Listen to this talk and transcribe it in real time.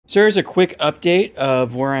So here's a quick update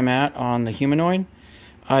of where I'm at on the humanoid.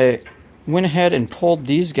 I went ahead and pulled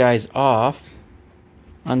these guys off,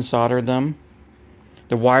 unsoldered them.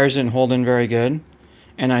 The wires didn't hold in very good,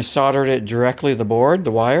 and I soldered it directly to the board,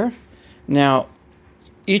 the wire. Now,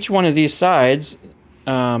 each one of these sides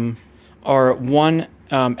are one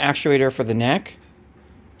actuator for the neck.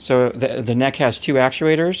 So the neck has two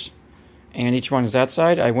actuators, and each one is that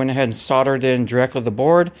side. I went ahead and soldered in directly to the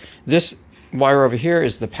board. This wire over here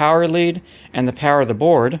is the power lead and the power of the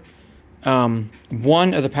board.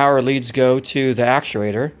 One of the power leads go to the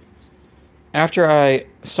actuator. After I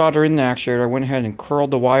soldered in the actuator, I went ahead and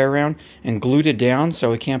curled the wire around and glued it down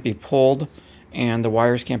so it can't be pulled and the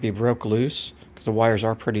wires can't be broke loose because the wires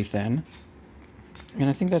are pretty thin. And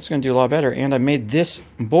I think that's going to do a lot better. And I made this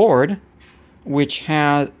board, which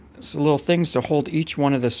has little things to hold each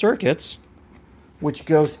one of the circuits, which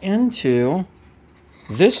goes into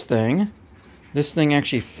this thing. This thing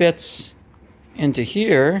actually fits into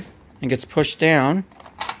here and gets pushed down.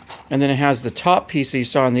 And then it has the top piece that you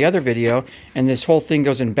saw in the other video, and this whole thing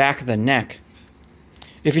goes in back of the neck.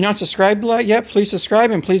 If you're not subscribed yet, please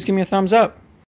subscribe and please give me a thumbs up.